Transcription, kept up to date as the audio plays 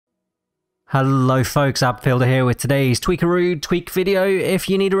Hello folks, Appfielder here with today's Tweakeroo tweak video. If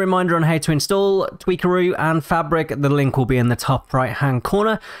you need a reminder on how to install Tweakeroo and Fabric, the link will be in the top right hand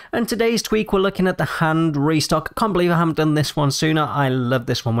corner. And today's tweak, we're looking at the hand restock. Can't believe I haven't done this one sooner. I love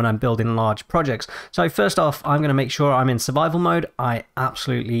this one when I'm building large projects. So first off, I'm going to make sure I'm in survival mode. I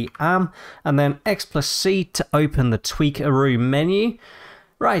absolutely am. And then X+C to open the Tweakeroo menu.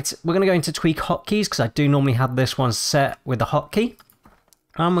 Right, we're going to go into tweak hotkeys because I do normally have this one set with the hotkey.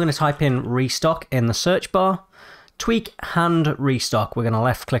 And we're going to type in restock in the search bar. TweakHandRestock. We're going to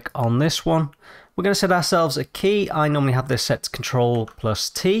left click on this one. We're going to set ourselves a key. I normally have this set to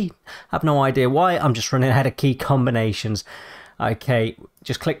Control+T. I have no idea why. I'm just running out of key combinations. Okay,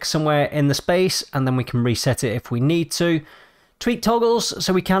 just click somewhere in the space and then we can reset it if we need to. Tweak toggles,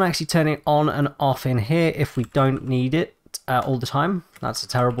 so we can actually turn it on and off in here if we don't need it all the time. That's a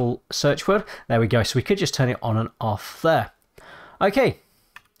terrible search word. There we go. So we could just turn it on and off there. Okay.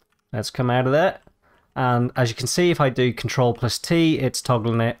 Let's come out of there. And as you can see, if I do Control+T, it's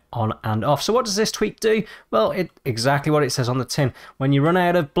toggling it on and off. So what does this tweak do? Well, exactly what it says on the tin. When you run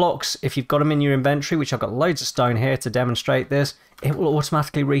out of blocks, if you've got them in your inventory, which I've got loads of stone here to demonstrate this, it will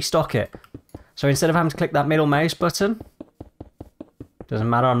automatically restock it. So instead of having to click that middle mouse button, doesn't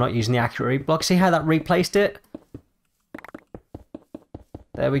matter, I'm not using the accurate block. See how that replaced it?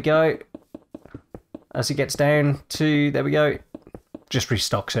 There we go. As it gets down to, there we go. Just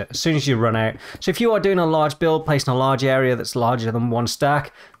restocks it as soon as you run out. So if you are doing a large build, placing a large area that's larger than one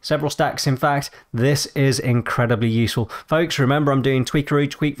stack, several stacks in fact, this is incredibly useful. Folks, remember I'm doing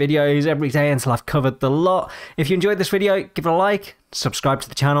Tweakeroo tweak videos every day until I've covered the lot. If you enjoyed this video, give it a like, subscribe to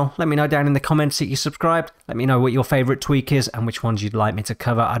the channel, let me know down in the comments that you subscribed, let me know what your favourite tweak is and which ones you'd like me to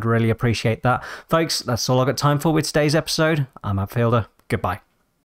cover. I'd really appreciate that. Folks, that's all I've got time for with today's episode. I'm Appfielder. Goodbye.